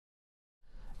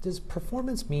Does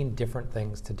performance mean different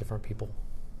things to different people?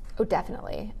 Oh,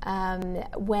 definitely.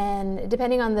 When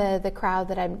depending on the crowd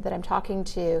that I'm talking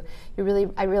to,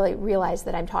 I really realize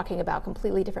that I'm talking about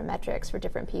completely different metrics for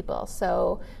different people.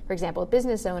 So, for example,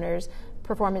 business owners,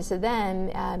 performance to them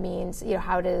means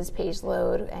how does page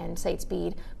load and site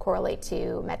speed correlate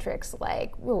to metrics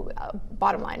like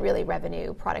bottom line, really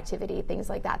revenue, productivity, things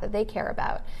like that they care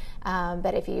about.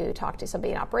 But if you talk to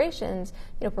somebody in operations,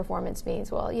 performance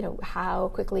means how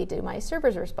quickly do my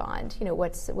servers respond?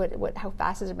 How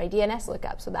fast does my DNS look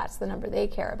up? So that's the number they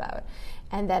care about.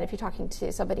 And then if you're talking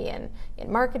to somebody in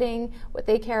marketing, what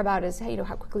they care about is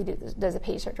how quickly does a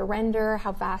page start to render?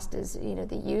 How fast does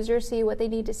the user see what they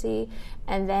need to see?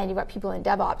 And then you've got people in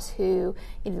DevOps who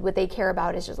what they care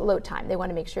about is just load time. They want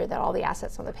to make sure that all the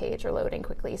assets on the page are loading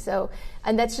quickly. So,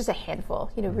 and that's just a handful.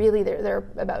 Really there are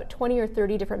about 20 or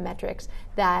 30 different metrics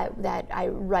that I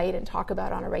write and talk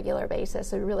about on a regular basis.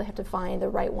 So you really have to find the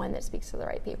right one that speaks to the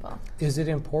right people. Is it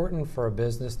important for a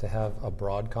business to have a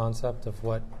broad concept of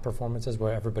what performance is,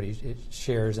 where everybody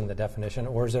shares in the definition,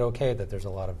 or is it okay that there's a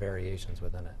lot of variations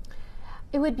within it?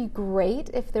 It would be great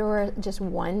if there were just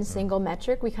one single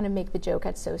metric. We kind of make the joke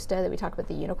at SOSTA that we talk about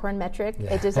the unicorn metric.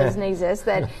 Yeah. It just doesn't exist.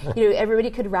 That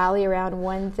everybody could rally around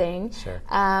one thing. Sure.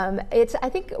 I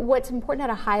think what's important at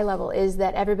a high level is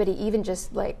that everybody even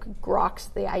just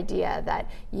groks the idea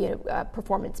that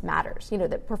performance matters.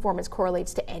 That performance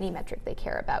correlates to any metric they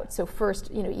care about. So first,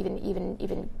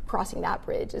 even crossing that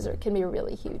bridge can be a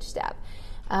really huge step.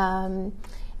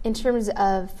 In terms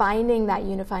of finding that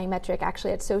unifying metric,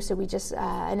 actually at SOSA we just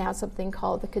announced something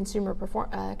called the Consumer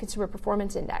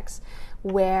Performance Index,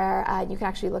 where you can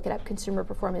actually look it up,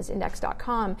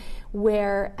 consumerperformanceindex.com,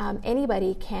 where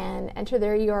anybody can enter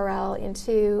their URL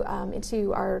into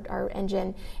our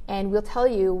engine, and we'll tell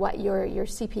you what your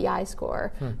CPI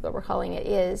score, what we're calling it,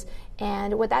 is.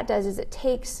 And what that does is it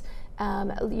takes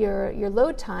your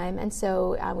load time, and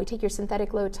so we take your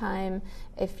synthetic load time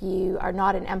if you are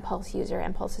not an mPulse user.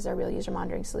 mPulse is our real user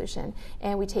monitoring solution,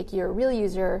 and we take your real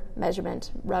user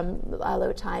measurement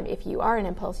load time if you are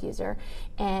an mPulse user,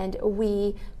 and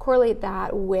we correlate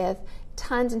that with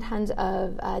tons and tons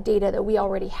of data that we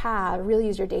already have, real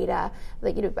user data,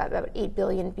 about 8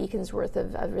 billion beacons worth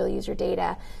of real user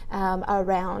data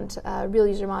around real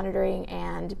user monitoring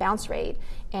and bounce rate.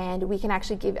 And we can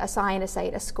actually assign a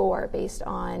site a score based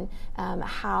on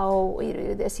how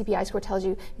the CPI score tells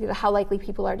you how likely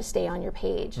people are to stay on your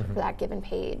page for that given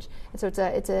page. And so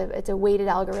it's a weighted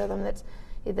algorithm that's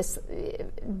this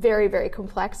very, very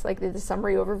complex, the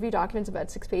summary overview document's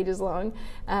about 6 pages long,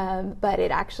 but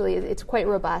it's quite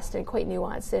robust and quite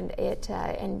nuanced, and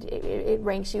it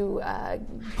ranks you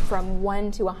from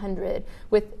 1 to 100,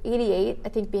 with 88 I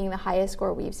think being the highest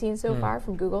score we've seen so far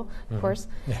from Google, of course.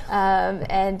 Yeah.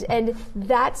 And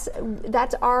that's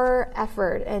our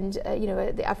effort, and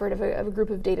the effort of a group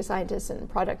of data scientists and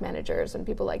product managers and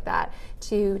people like that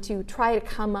to try to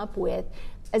come up with,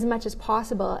 as much as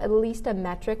possible, at least a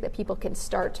metric that people can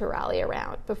start to rally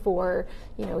around before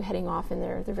heading off in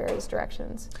their various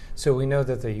directions. So we know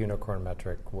that the unicorn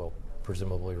metric will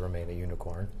presumably remain a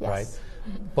unicorn, yes. Right?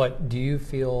 But do you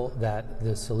feel that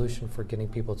the solution for getting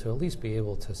people to at least be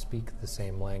able to speak the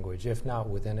same language, if not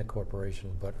within a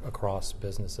corporation but across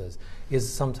businesses,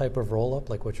 is some type of roll-up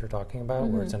like what you're talking about,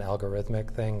 where it's an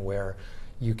algorithmic thing where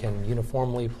you can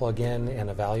uniformly plug in and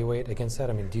evaluate against that?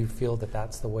 I mean, do you feel that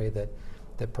that's the way that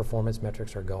performance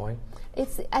metrics are going?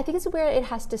 I think it's where it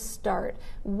has to start.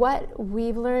 What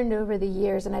we've learned over the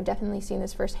years, and I've definitely seen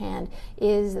this firsthand,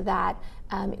 is that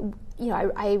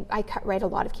I write a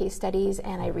lot of case studies,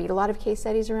 and I read a lot of case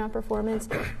studies around performance,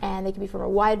 and they can be from a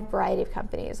wide variety of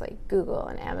companies like Google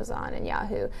and Amazon and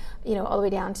Yahoo, all the way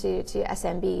down to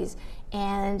SMBs.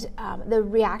 And the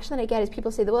reaction that I get is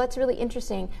people say, well, that's really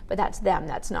interesting, but that's them,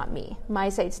 that's not me. My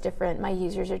site's different, my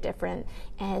users are different.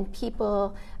 And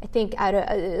people, I think,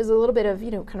 there's a little bit of,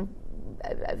 kind of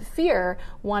fear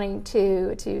wanting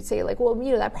to say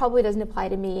that probably doesn't apply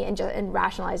to me, and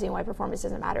rationalizing why performance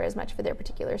doesn't matter as much for their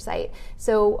particular site.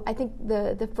 So I think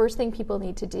the first thing people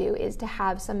need to do is to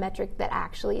have some metric that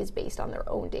actually is based on their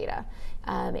own data.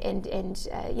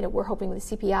 We're hoping with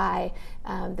the CPI,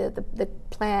 the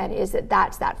plan is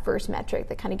that's that first metric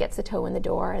that kind of gets the toe in the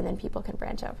door, and then people can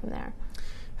branch out from there.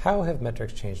 How have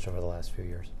metrics changed over the last few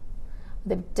years?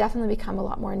 They've definitely become a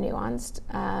lot more nuanced.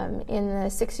 In the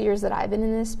 6 years that I've been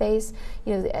in this space,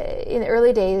 in the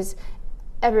early days,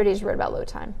 everybody's wrote about load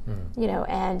time,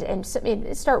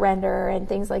 and start render and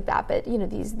things like that. But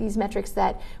these metrics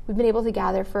that we've been able to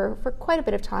gather for quite a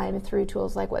bit of time through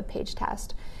tools like web page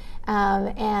test.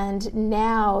 And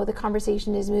now the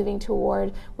conversation is moving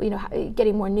toward,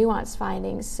 getting more nuanced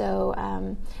findings. So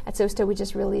at SOSTA, we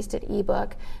just released an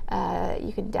ebook.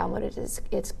 You can download it.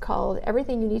 It's called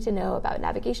Everything You Need to Know About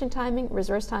Navigation Timing,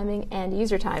 Resource Timing, and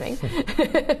User Timing.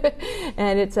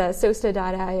 And it's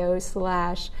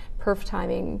sosta.io/perf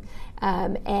timing.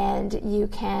 And you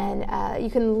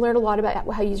can learn a lot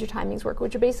about how user timings work,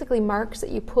 which are basically marks that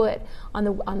you put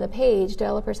on the page.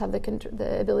 Developers have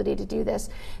the ability to do this,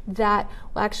 that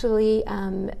will actually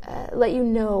let you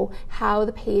know how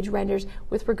the page renders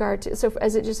with regard to. So,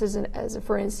 as a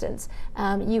for instance,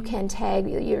 you can tag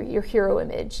your hero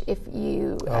image if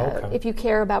you if you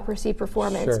care about perceived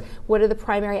performance. Sure. What are the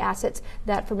primary assets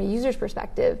that, from a user's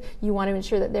perspective, you want to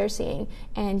ensure that they're seeing,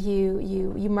 and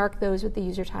you mark those with the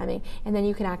user timing. And then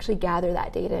you can actually gather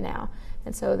that data now.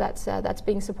 And so that's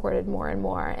being supported more and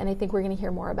more. And I think we're going to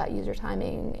hear more about user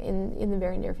timing in the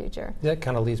very near future. That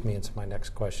kind of leads me into my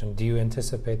next question. Do you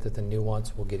anticipate that the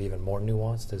nuance will get even more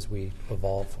nuanced as we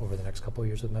evolve over the next couple of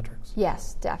years with metrics?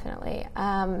 Yes, definitely.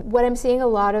 What I'm seeing a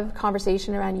lot of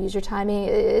conversation around user timing,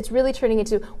 it's really turning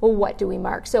into, well, what do we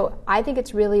mark? So I think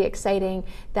it's really exciting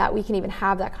that we can even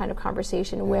have that kind of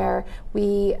conversation where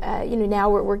we,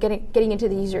 now we're getting into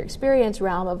the user experience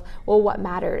realm of, well, what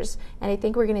matters? And I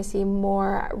think we're going to see more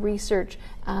research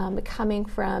coming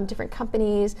from different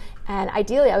companies, and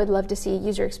ideally I would love to see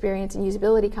user experience and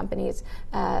usability companies,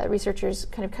 researchers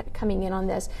kind of coming in on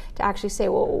this to actually say,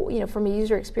 well, from a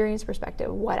user experience perspective,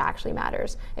 what actually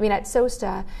matters. I mean, at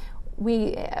SOSTA,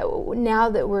 now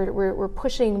that we're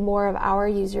pushing more of our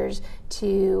users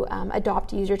to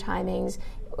adopt user timings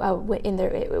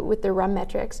with their RUM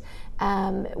metrics,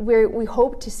 we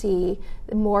hope to see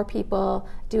more people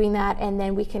doing that, and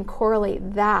then we can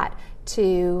correlate that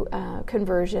to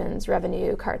conversions,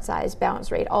 revenue, cart size,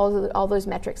 bounce rate. All those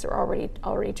metrics are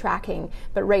already tracking.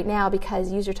 But right now,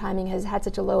 because user timing has had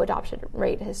such a low adoption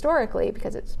rate historically,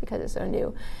 because it's so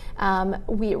new,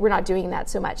 we're not doing that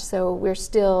so much. So we're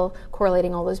still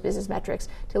correlating all those business metrics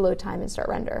to load time and start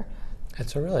render.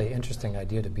 It's a really interesting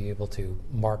idea to be able to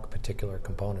mark particular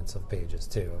components of pages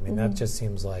too. I mean, that just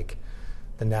seems like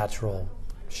the natural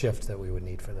shift that we would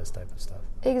need for this type of stuff.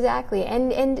 Exactly,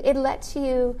 and it lets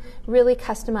you really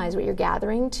customize what you're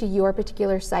gathering to your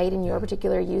particular site and your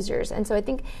particular users. And so I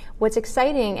think what's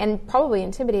exciting and probably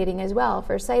intimidating as well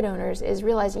for site owners is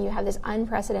realizing you have this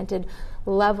unprecedented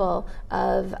level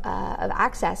of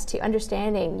access to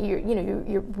understanding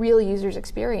your real user's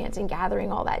experience and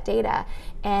gathering all that data.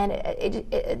 And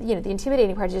the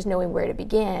intimidating part is just knowing where to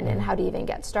begin and how to even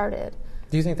get started.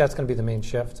 Do you think that's going to be the main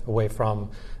shift away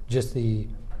from just the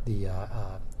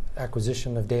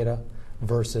acquisition of data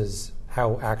versus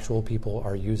how actual people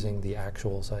are using the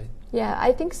actual site? Yeah,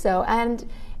 I think so. And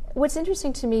what's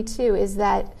interesting to me too is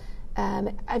that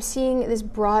I'm seeing this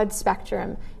broad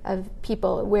spectrum of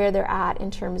people where they're at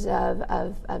in terms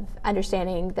of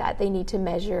understanding that they need to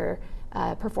measure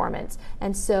performance.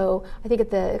 And so I think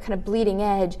at the kind of bleeding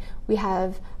edge, we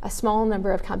have a small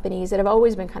number of companies that have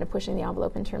always been kind of pushing the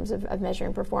envelope in terms of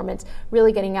measuring performance,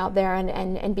 really getting out there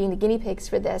and being the guinea pigs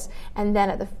for this. And then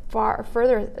at the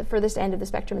furthest end of the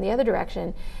spectrum in the other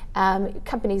direction,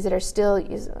 companies that are still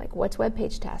using, like, what's web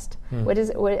page test? What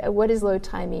is load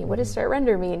time mean? What does start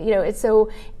render mean? It's so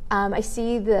I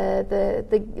see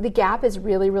the gap is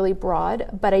really, really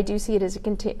broad, but I do see it as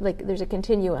there's a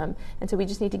continuum, and so we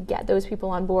just need to get those people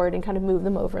on board and kind of move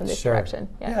them over in this direction.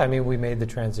 Yeah, I mean, we made the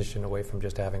transition away from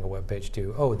just having a web page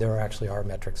to, there actually are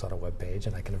metrics on a web page,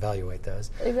 and I can evaluate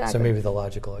those. Exactly. So maybe the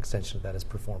logical extension of that is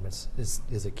performance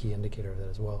is a key indicator of that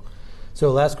as well.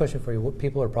 So last question for you, what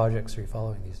people or projects are you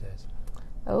following these days?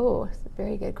 Oh, that's a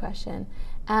very good question.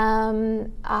 The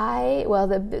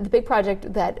big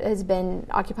project that has been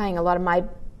occupying a lot of my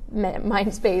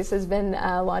mind space has been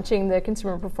launching the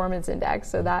Consumer Performance Index.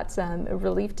 So that's a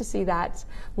relief to see that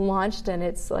launched, and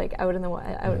it's like out in the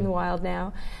wild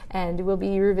now. And we'll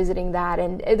be revisiting that.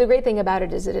 And the great thing about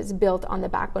it is that it's built on the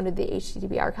backbone of the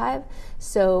HTTP archive,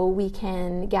 so we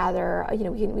can gather.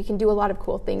 We can do a lot of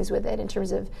cool things with it in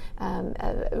terms of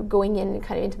going in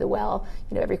kind of into the well,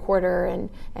 every quarter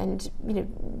and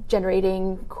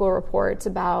generating cool reports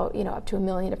about up to 1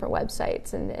 million different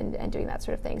websites and doing that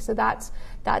sort of thing. So that's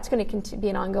going to be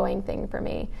an ongoing thing for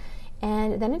me.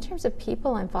 And then in terms of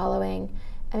people I'm following,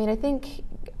 I mean, I think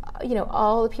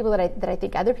all the people that I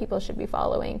think other people should be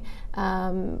following.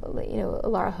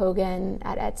 Laura Hogan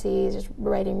at Etsy is just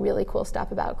writing really cool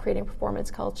stuff about creating performance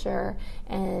culture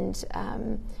and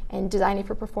designing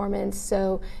for performance.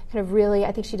 So kind of really,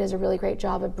 I think she does a really great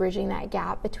job of bridging that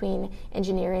gap between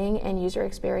engineering and user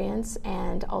experience,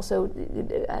 and also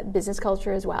business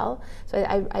culture as well. So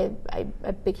I'm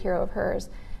a big hero of hers.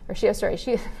 she's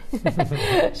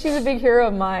a big hero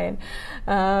of mine,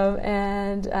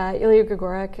 and Ilya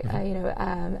Grigorik,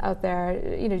 out there,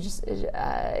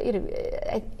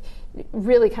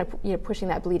 really kind of pushing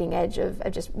that bleeding edge of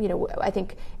just I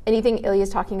think anything Ilya's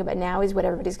talking about now is what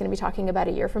everybody's going to be talking about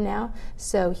a year from now.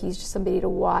 So he's just somebody to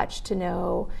watch to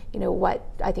know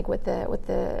what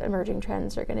the emerging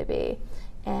trends are going to be.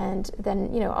 And then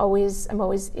I'm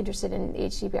always interested in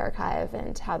HTTP archive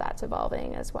and how that's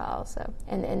evolving as well. So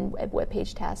and web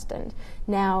page test, and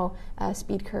now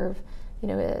speed curve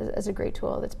as a great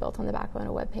tool that's built on the backbone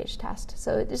of web page test.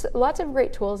 So there's lots of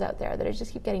great tools out there that are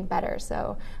just keep getting better.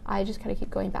 So I just kind of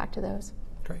keep going back to those.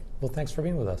 Great. Well, thanks for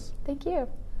being with us. Thank you.